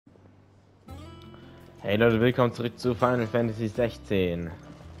Hey Leute, willkommen zurück zu Final Fantasy 16.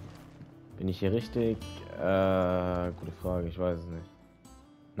 Bin ich hier richtig? Gute Frage, ich weiß es nicht.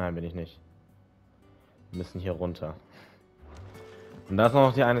 Nein, bin ich nicht. Wir müssen hier runter. Und da ist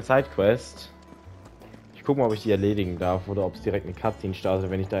noch die eine Sidequest. Ich gucke mal, ob ich die erledigen darf oder ob es direkt eine Cutscene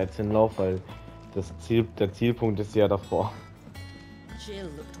startet, wenn ich da jetzt hinlaufe, weil der Zielpunkt ist ja davor.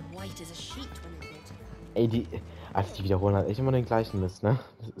 Ey, also die wiederholen halt echt immer den gleichen Mist, ne?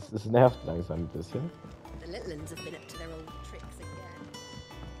 Es nervt langsam ein bisschen.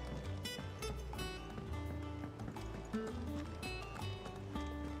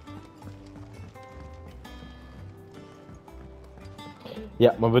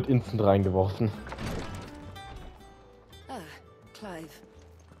 Ja, man wird instant reingeworfen. Clive.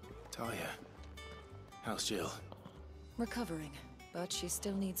 Talia, how's Jill? Recovering, but she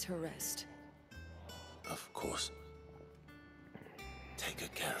still needs her rest. Of course. Take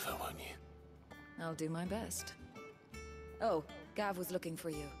good care of her, won't you? I'll do my best. Oh, Gav was looking for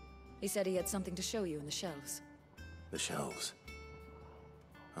you. He said he had something to show you in the shelves. The shelves.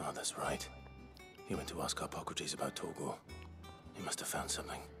 Oh, that's right. He went to ask Hippocrates about Torgor. He must have found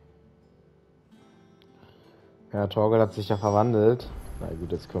something. Ja, Torgal hat sich ja verwandelt. Na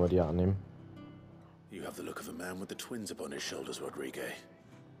gut, jetzt können wir die ja annehmen. You have the look of a man with the twins upon his shoulders, Rodrigue.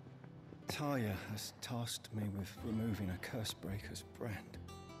 Talia has tasked me with removing a Cursebreaker's brand.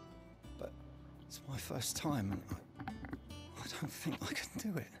 But it's my first time and I don't think I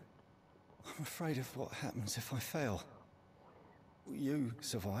can do it. I'm afraid of what happens if I fail. You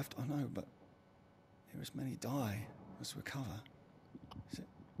survived, I know, but here as many die as recover. Is it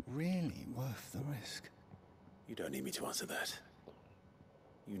really worth the risk? You don't need me to answer that.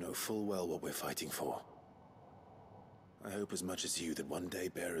 You know full well what we're fighting for. I hope as much as you that one day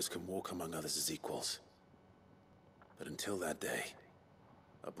bearers can walk among others as equals. But until that day,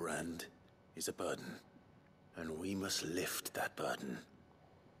 a brand is a burden, and we must lift that burden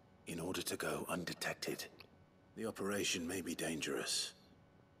in order to go undetected. The operation may be dangerous,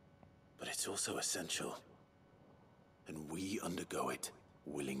 but it's also essential, and we undergo it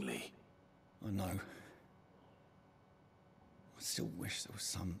willingly. I know. I still wish there was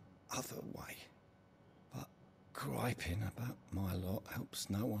some other way. But griping about my lot helps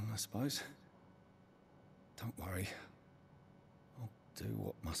no one, I suppose. Don't worry. I'll do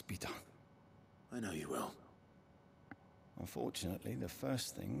what must be done. I know you will. Unfortunately, the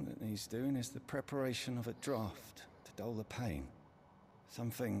first thing that needs doing is the preparation of a draft to dull the pain.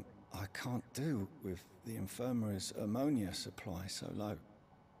 Something I can't do with the infirmary's ammonia supply so low.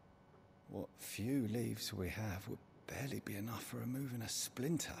 What few leaves we have would barely be enough for removing a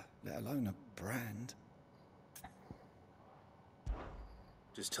splinter, let alone a brand.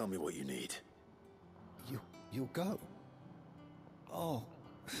 Just tell me what you need. You'll go? Oh,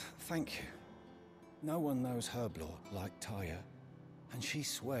 thank you. No one knows herb lore like Taya, and she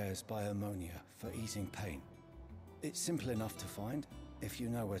swears by ammonia for easing pain. It's simple enough to find, if you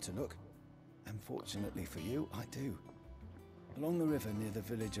know where to look. And fortunately for you, I do. Along the river near the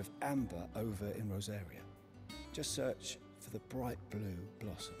village of Amber over in Rosaria. Just search for the bright blue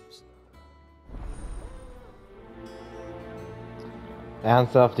blossoms.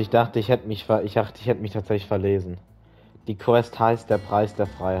 Ernsthaft, ich dachte, ich hätte mich tatsächlich verlesen. Die Quest heißt der Preis der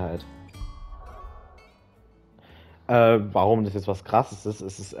Freiheit. Warum das jetzt was Krasses ist,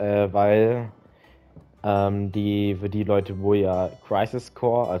 ist es, weil für die Leute, wo ja Crisis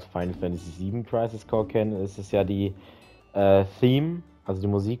Core, also Final Fantasy VII Crisis Core kennen, ist es ja die Theme, also die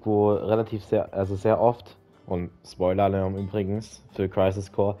Musik, wo sehr oft, und Spoiler-Alarm übrigens für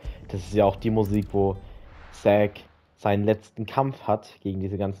Crisis Core, das ist ja auch die Musik, wo Zack seinen letzten Kampf hat gegen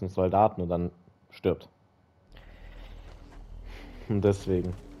diese ganzen Soldaten und dann stirbt. Und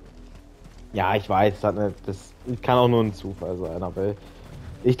deswegen. Ja, ich weiß, das kann auch nur ein Zufall sein, aber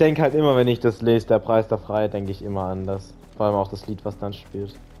ich denke halt immer, wenn ich das lese, der Preis der Freiheit, denke ich immer an das. Vor allem auch das Lied, was dann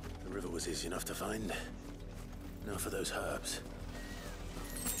spielt. The river was easy enough to find. Now for those herbs.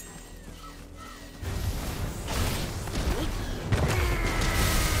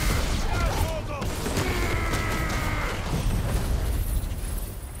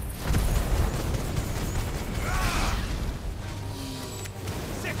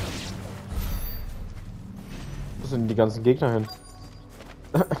 Wo sind die ganzen Gegner hin?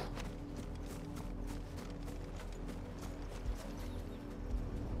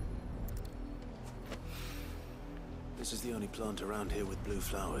 This is the only plant around here with blue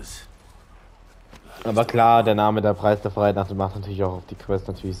flowers. Aber klar, der Name der Preis der Freiheit macht natürlich auch auf die Quest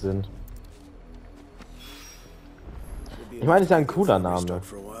natürlich Sinn. Ich meine, es ist ja ein cooler Name.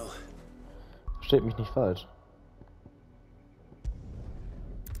 Versteht mich nicht falsch.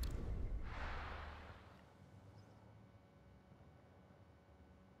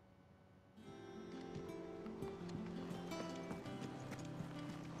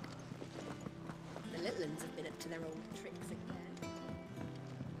 goblins have been up to their old tricks again.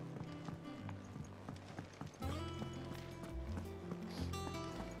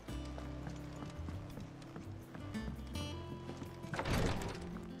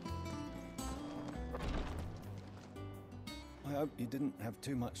 I hope you didn't have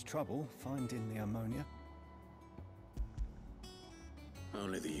too much trouble finding the ammonia.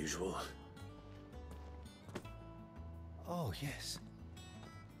 Only the usual. Oh, yes.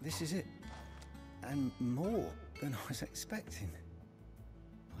 This is it. And more than I was expecting.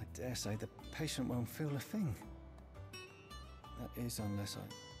 I dare say the patient won't feel a thing. That is, unless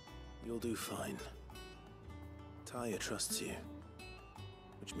I... You'll do fine. Tyre trusts you,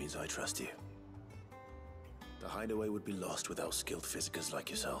 which means I trust you. The hideaway would be lost without skilled physicers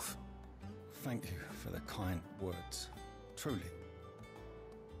like yourself. Thank you for the kind words. Truly.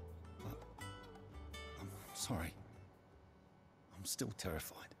 But I'm sorry. I'm still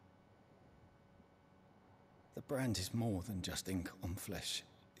terrified. The brand is more than just ink on flesh.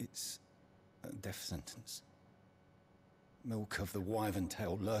 It's a death sentence. Milk of the wyvern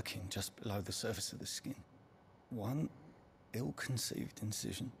tail lurking just below the surface of the skin. One ill-conceived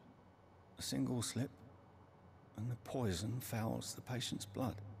incision, a single slip, and the poison fouls the patient's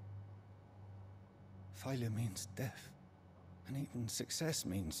blood. Failure means death, and even success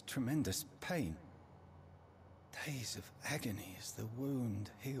means tremendous pain. Days of agony as the wound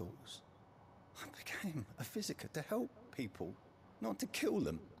heals. I became a physiker to help people, not to kill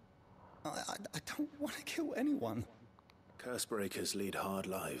them. I don't want to kill anyone. Cursebreakers lead hard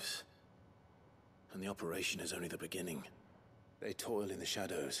lives, and the operation is only the beginning. They toil in the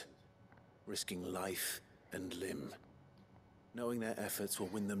shadows, risking life and limb, knowing their efforts will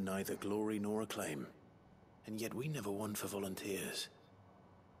win them neither glory nor acclaim. And yet we never won for volunteers.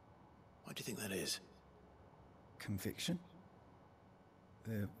 Why do you think that is? Conviction?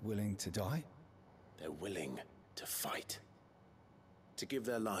 They're willing to die? They're willing to fight. To give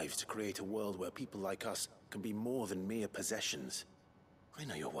their lives to create a world where people like us can be more than mere possessions. I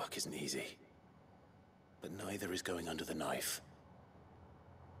know your work isn't easy, but neither is going under the knife.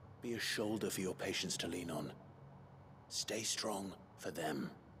 Be a shoulder for your patients to lean on. Stay strong for them.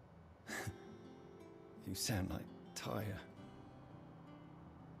 You sound like Tyre.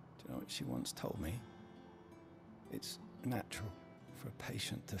 Do you know what she once told me? It's natural for a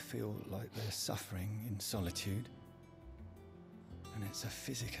patient to feel like they're suffering in solitude. And it's a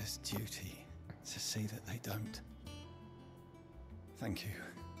physiker's duty to see that they don't. Thank you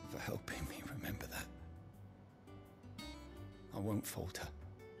for helping me remember that. I won't falter.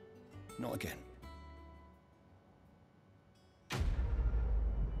 Not again.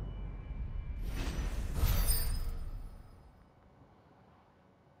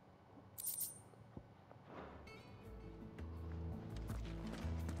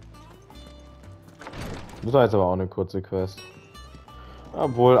 Das war jetzt aber auch eine kurze Quest.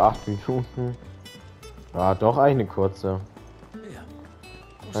 Obwohl, 8 Minuten. Ja, doch eigentlich eine kurze.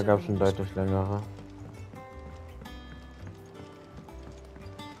 Da gab es schon deutlich längere.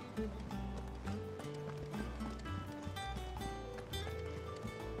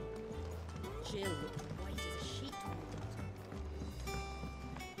 Jill looked white as a sheet.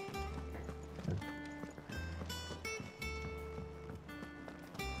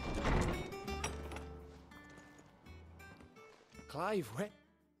 Clive, where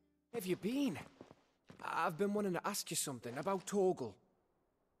have you been? I've been wanting to ask you something about Torgal.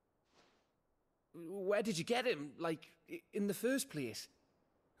 Where did you get him, like, in the first place?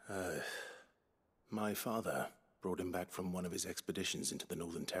 My father brought him back from one of his expeditions into the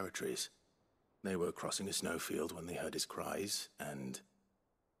Northern Territories. They were crossing a snowfield when they heard his cries, and,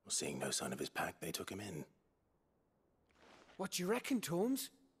 seeing no sign of his pack, they took him in. What do you reckon, Torms?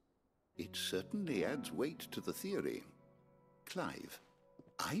 It certainly adds weight to the theory. Clive,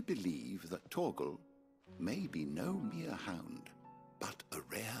 I believe that Torgal may be no mere hound, but a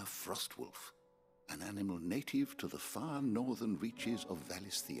rare frostwolf, an animal native to the far northern reaches of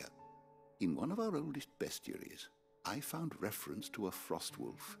Valisthea. In one of our oldest bestiaries, I found reference to a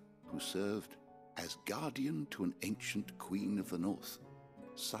frostwolf who served as guardian to an ancient queen of the north.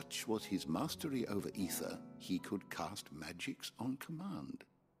 Such was his mastery over ether, he could cast magics on command.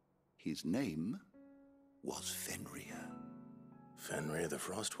 His name was Fenrir. Fenrir the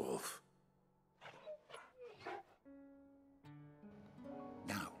Frostwolf.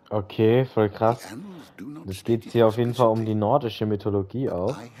 Now, Okay, voll krass. the annals do not Es geht state hier it auf jeden Fall um die explicitly, nordische Mythologie but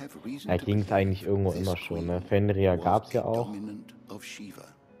auch. I have reason Da to ging es believe eigentlich irgendwo this immer schon, ne? queen Fenrir was gab es ja a auch. dominant of Shiva,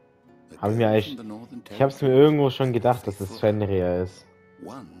 a Hab ich mir girl eigentlich, from the Northern ich hab's mir Territories, irgendwo schon gedacht, dass es faithful, Fenrir ist.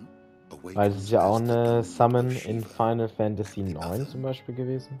 one Weil es ist ja auch awakens as the eine brood Summon of in Shiva Final Fantasy and the 9 other. zum Beispiel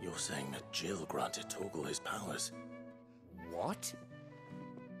gewesen. You're saying that Jill granted Torgal his powers, What?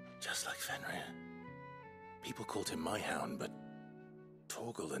 just like Fenrir. People called him my hound, but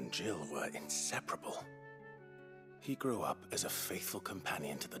Torgal and Jill were inseparable. He grew up as a faithful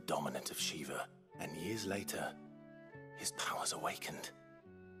companion to the dominant of Shiva, and years later, his powers awakened,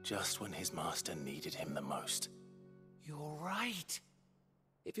 just when his master needed him the most. You're right.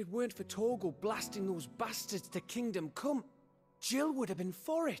 If it weren't for Torgal blasting those bastards to Kingdom Come, Jill would have been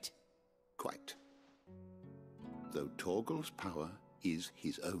for it. Quite. Though Torgal's power is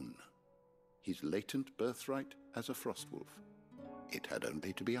his own, his latent birthright as a Frostwolf, it had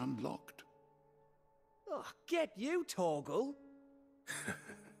only to be unlocked. Oh, get you, Torgal.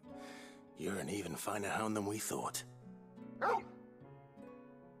 You're an even finer hound than we thought.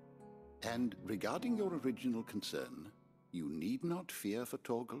 And regarding your original concern, you need not fear for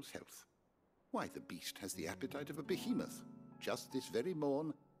Torgal's health. Why, the beast has the appetite of a behemoth. Just this very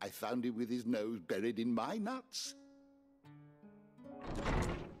morn, I found him with his nose buried in my nuts.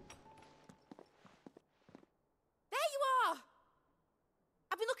 There you are!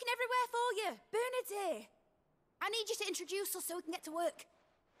 I've been looking everywhere for you. Bernard's here. I need you to introduce us so we can get to work.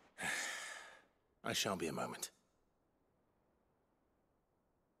 I shan't be a moment.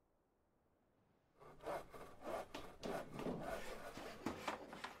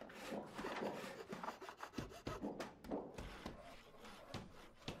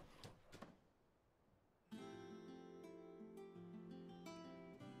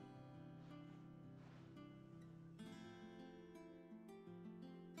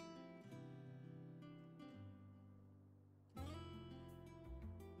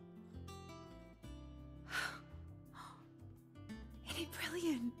 Isn't it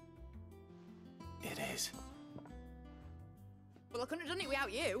brilliant? It is. Well, I couldn't have done it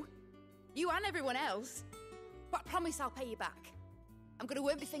without you. You and everyone else. But I promise I'll pay you back. I'm gonna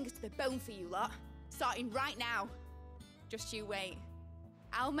work my fingers to the bone for you lot, starting right now. Just you wait.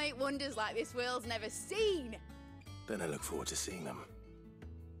 I'll make wonders like this world's never seen. Then I look forward to seeing them.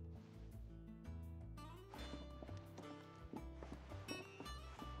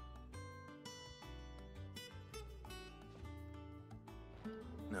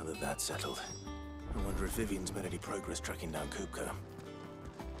 Now that that's settled, I wonder if Vivian's made any progress tracking down Kupka.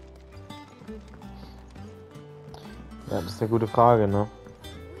 Ja, das ist eine gute Frage, ne?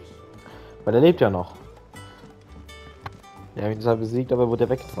 Weil er lebt ja noch. Ja, ich habe ihn besiegt, aber wurde er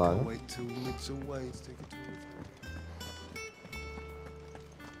weggetragen. Wait 2 minutes away, let's take it to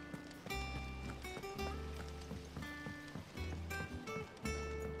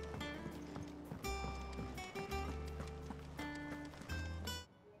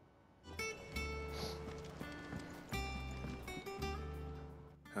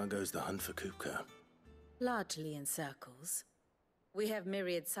How goes the hunt for Kupka? Largely in circles. We have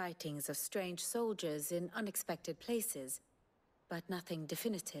myriad sightings of strange soldiers in unexpected places, but nothing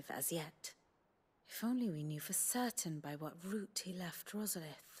definitive as yet. If only we knew for certain by what route he left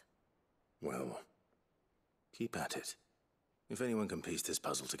Rosalith. Well, keep at it. If anyone can piece this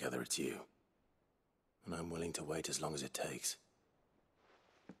puzzle together, it's you. And I'm willing to wait as long as it takes.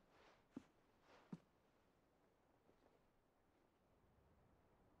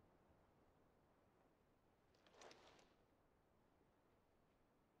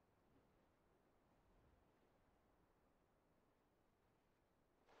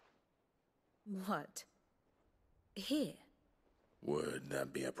 What? Here? Would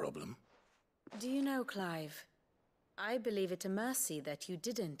that be a problem? Do you know, Clive? I believe it a mercy that you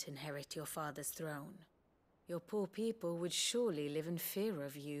didn't inherit your father's throne. Your poor people would surely live in fear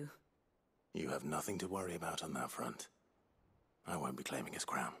of you. You have nothing to worry about on that front. I won't be claiming his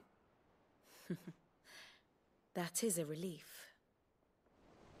crown. That is a relief.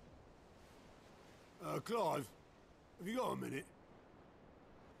 Clive, have you got a minute?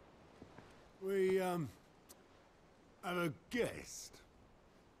 We, have a guest.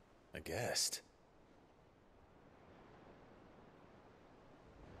 A guest?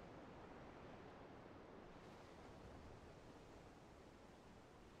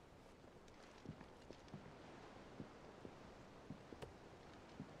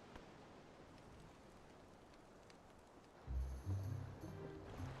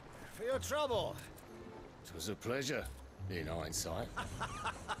 For your trouble. 'Twas a pleasure, in hindsight.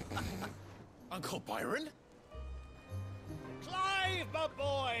 Uncle Byron? Clive, my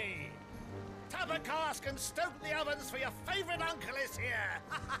boy! Tap a cask and stoke the ovens, for your favorite uncle is here!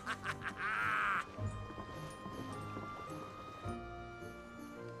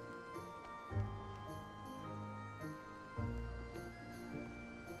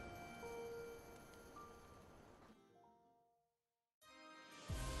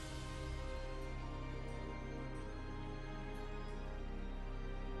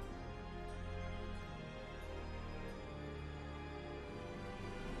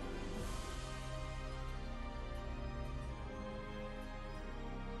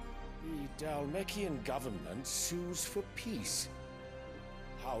 Dhalmekian government sues for peace.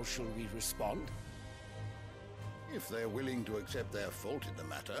 How shall we respond? If they're willing to accept their fault in the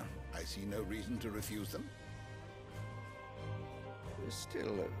matter, I see no reason to refuse them.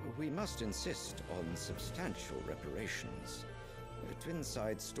 Still, we must insist on substantial reparations.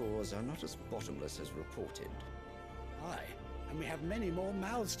 Twinside stores are not as bottomless as reported. Aye, and we have many more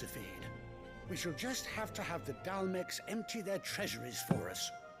mouths to feed. We shall just have to have the Dalmecs empty their treasuries for us.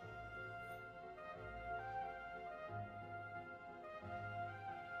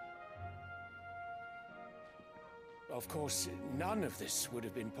 Of course, none of this would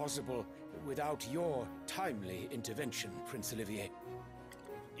have been possible without your timely intervention, Prince Olivier.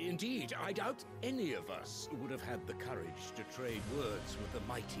 Indeed, I doubt any of us would have had the courage to trade words with the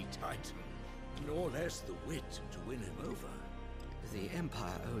mighty Titan, nor less the wit to win him over. The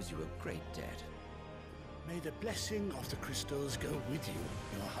Empire owes you a great debt. May the blessing of the crystals go with you,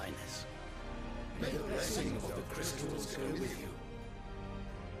 Your Highness. May the blessing of the crystals go with you.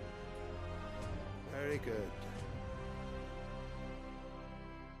 Very good.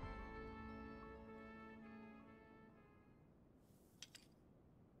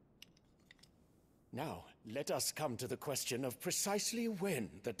 Now, let us come to the question of precisely when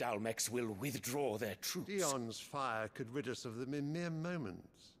the Dalmecs will withdraw their troops. Dion's fire could rid us of them in mere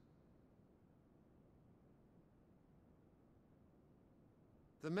moments.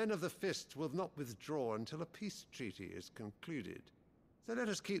 The men of the Fist will not withdraw until a peace treaty is concluded. So let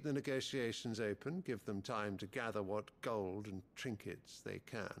us keep the negotiations open, give them time to gather what gold and trinkets they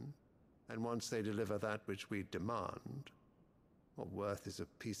can, and once they deliver that which we demand, what worth is a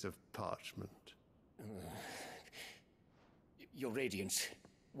piece of parchment? Your Radiance,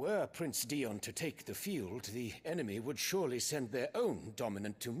 were Prince Dion to take the field, the enemy would surely send their own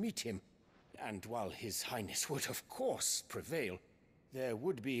dominant to meet him. And while His Highness would of course prevail, there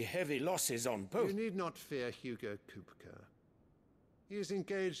would be heavy losses on both. You need not fear Hugo Kupka. He is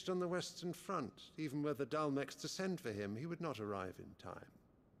engaged on the Western Front. Even were the Dalmecs to send for him, he would not arrive in time.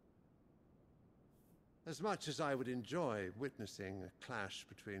 As much as I would enjoy witnessing a clash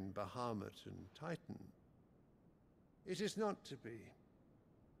between Bahamut and Titan, it is not to be.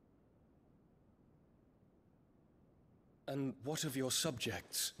 And what of your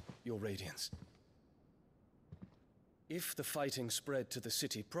subjects, Your Radiance? If the fighting spread to the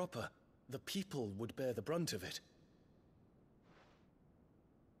city proper, the people would bear the brunt of it.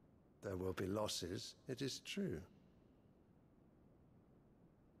 There will be losses, it is true.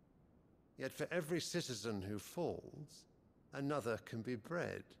 Yet for every citizen who falls, another can be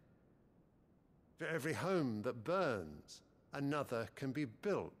bred. For every home that burns, another can be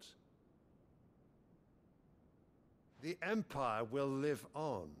built. The Empire will live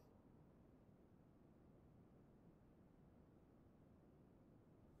on.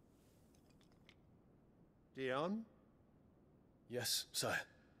 Dion? Yes, sire.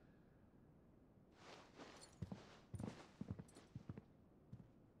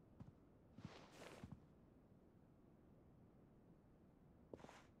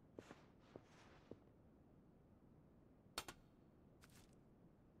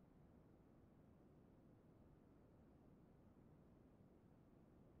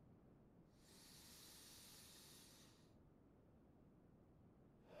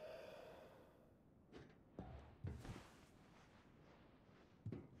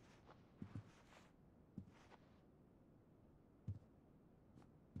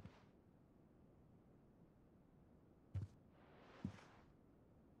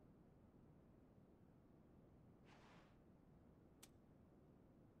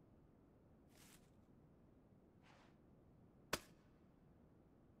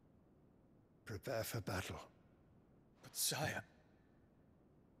 Prepare for battle. But sire...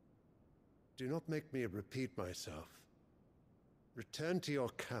 Do not make me repeat myself. Return to your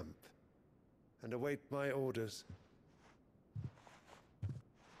camp and await my orders.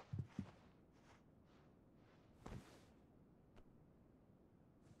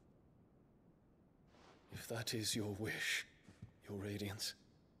 If that is your wish, Your Radiance,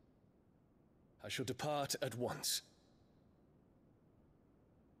 I shall depart at once.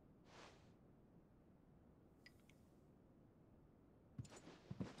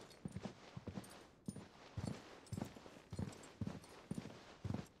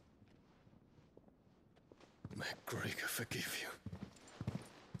 May Gregor forgive you.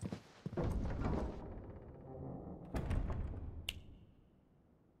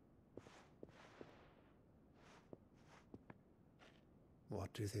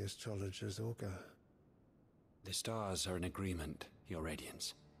 What do the astrologers augur? The stars are in agreement, Your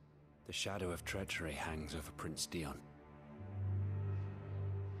Radiance. The shadow of treachery hangs over Prince Dion.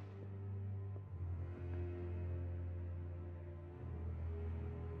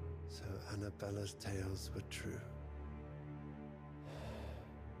 So Annabella's tales were true.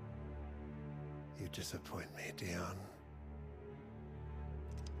 You disappoint me, Dion.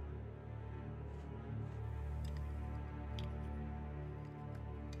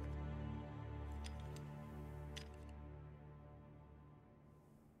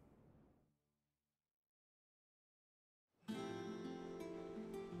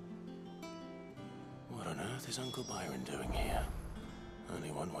 What on earth is Uncle Byron doing here? Only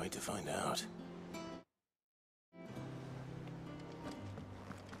one way to find out.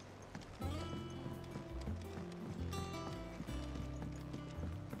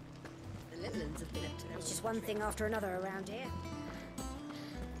 The Littlands have been up to It's just one thing after another around here.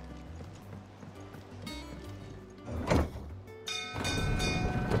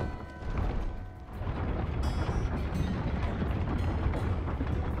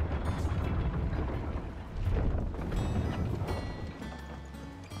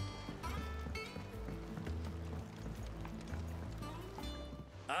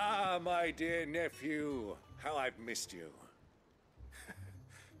 Ah, my dear nephew, how I've missed you.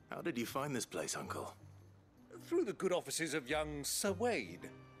 How did you find this place, Uncle? Through the good offices of young Sir Wade.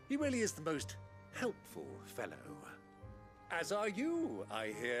 He really is the most helpful fellow. As are you, I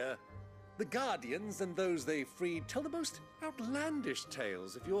hear. The Guardians and those they freed tell the most outlandish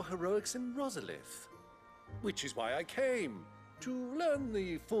tales of your heroics in Rosalith. Which is why I came, to learn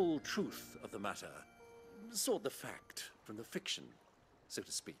the full truth of the matter. Sort the fact from the fiction, so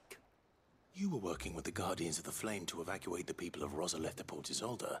to speak. You were working with the Guardians of the Flame to evacuate the people of Rosalith to Port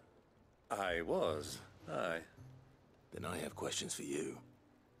Isolde. I was, aye. Then I have questions for you.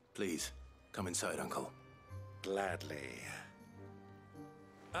 Please, come inside, Uncle. Gladly.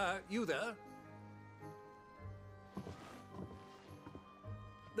 You there?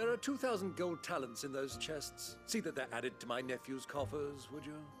 There are 2,000 gold talents in those chests. See that they're added to my nephew's coffers, would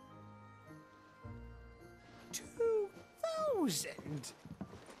you? 2,000?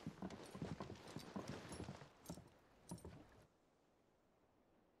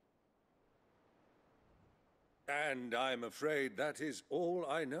 And I'm afraid that is all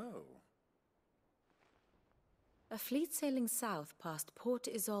I know. A fleet sailing south past Port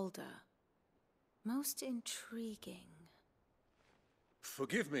Isolde. Most intriguing.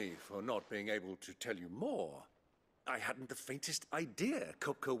 Forgive me for not being able to tell you more. I hadn't the faintest idea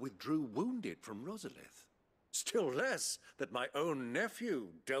Kupka withdrew wounded from Rosalith. Still less that my own nephew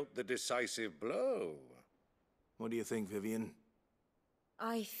dealt the decisive blow. What do you think, Vivian?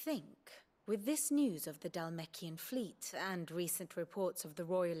 I think, with this news of the Dhalmekian fleet and recent reports of the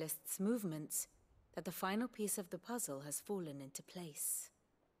Royalists' movements, that the final piece of the puzzle has fallen into place.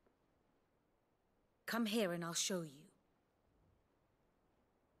 Come here and I'll show you.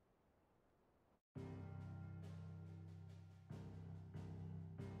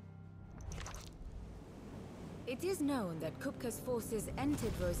 It is known that Kupka's forces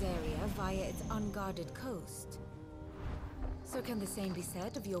entered Rosaria via its unguarded coast. So can the same be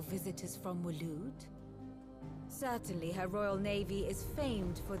said of your visitors from Waloed? Certainly, her Royal Navy is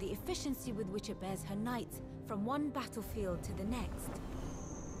famed for the efficiency with which it bears her knights from one battlefield to the next.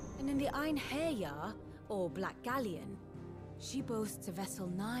 And in the Einherjar, or Black Galleon, she boasts a vessel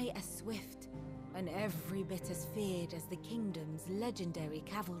nigh as swift and every bit as feared as the kingdom's legendary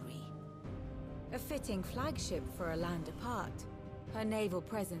cavalry. A fitting flagship for a land apart, her naval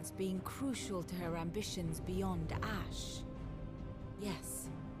presence being crucial to her ambitions beyond Ash. Yes,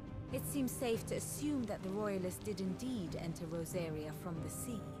 it seems safe to assume that the Royalists did indeed enter Rosaria from the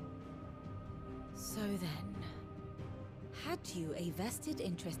sea. So then, had you a vested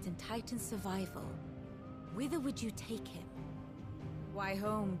interest in Titan's survival, whither would you take him? Why,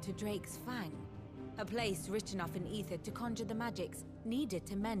 home to Drake's Fang, a place rich enough in ether to conjure the magics needed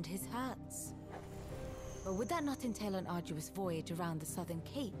to mend his hurts. But would that not entail an arduous voyage around the southern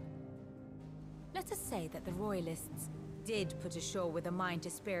cape? Let us say that the Royalists did put ashore with a mind to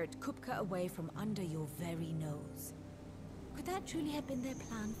spirit Kupka away from under your very nose. Could that truly have been their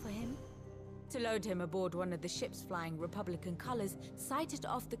plan for him? To load him aboard one of the ships flying Republican colors sighted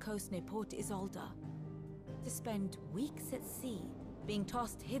off the coast near Port Isolde. To spend weeks at sea, being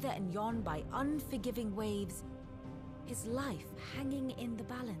tossed hither and yon by unforgiving waves, his life hanging in the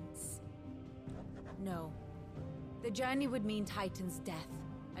balance. No. The journey would mean Titan's death,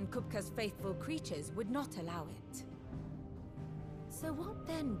 and Kupka's faithful creatures would not allow it. So what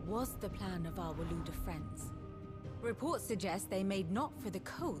then was the plan of our Waloed friends? Reports suggest they made not for the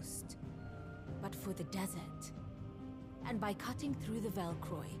coast, but for the desert. And by cutting through the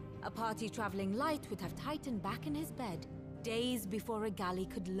Velcroy, a party traveling light would have Titan back in his bed days before a galley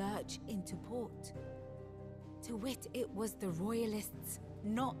could lurch into port. To wit, it was the Royalists'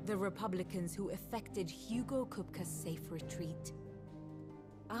 not the Republicans who effected Hugo Kupka's safe retreat.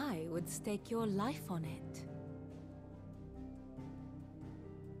 I would stake your life on it.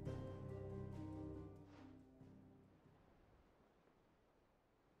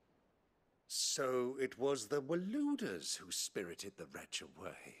 So it was the Waluders who spirited the wretch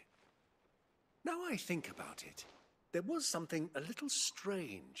away. Now I think about it, there was something a little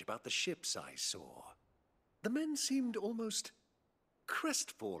strange about the ships I saw. The men seemed almost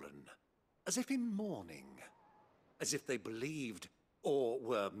crestfallen, as if in mourning, as if they believed, or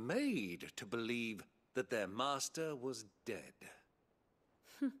were made to believe, that their master was dead.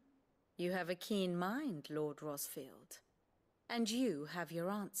 You have a keen mind, Lord Rosfield. And you have your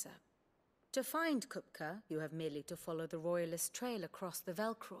answer. To find Kupka, you have merely to follow the Royalist trail across the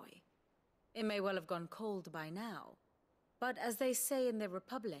Velcroy. It may well have gone cold by now, but as they say in the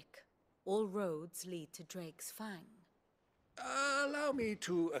Republic, all roads lead to Drake's Fang. Allow me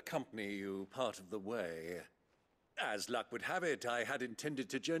to accompany you part of the way. As luck would have it, I had intended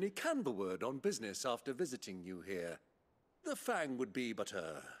to journey Canberward on business after visiting you here. The Fang would be but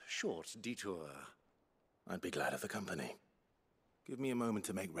a short detour. I'd be glad of the company. Give me a moment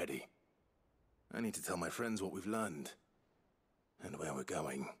to make ready. I need to tell my friends what we've learned, and where we're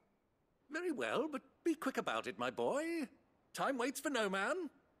going. Very well, but be quick about it, my boy. Time waits for no man.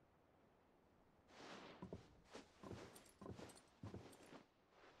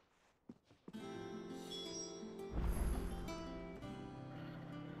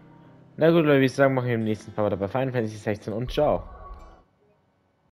 Na gut, Leute, würde ich sagen, machen wir im nächsten Part bei Final Fantasy 16 und ciao.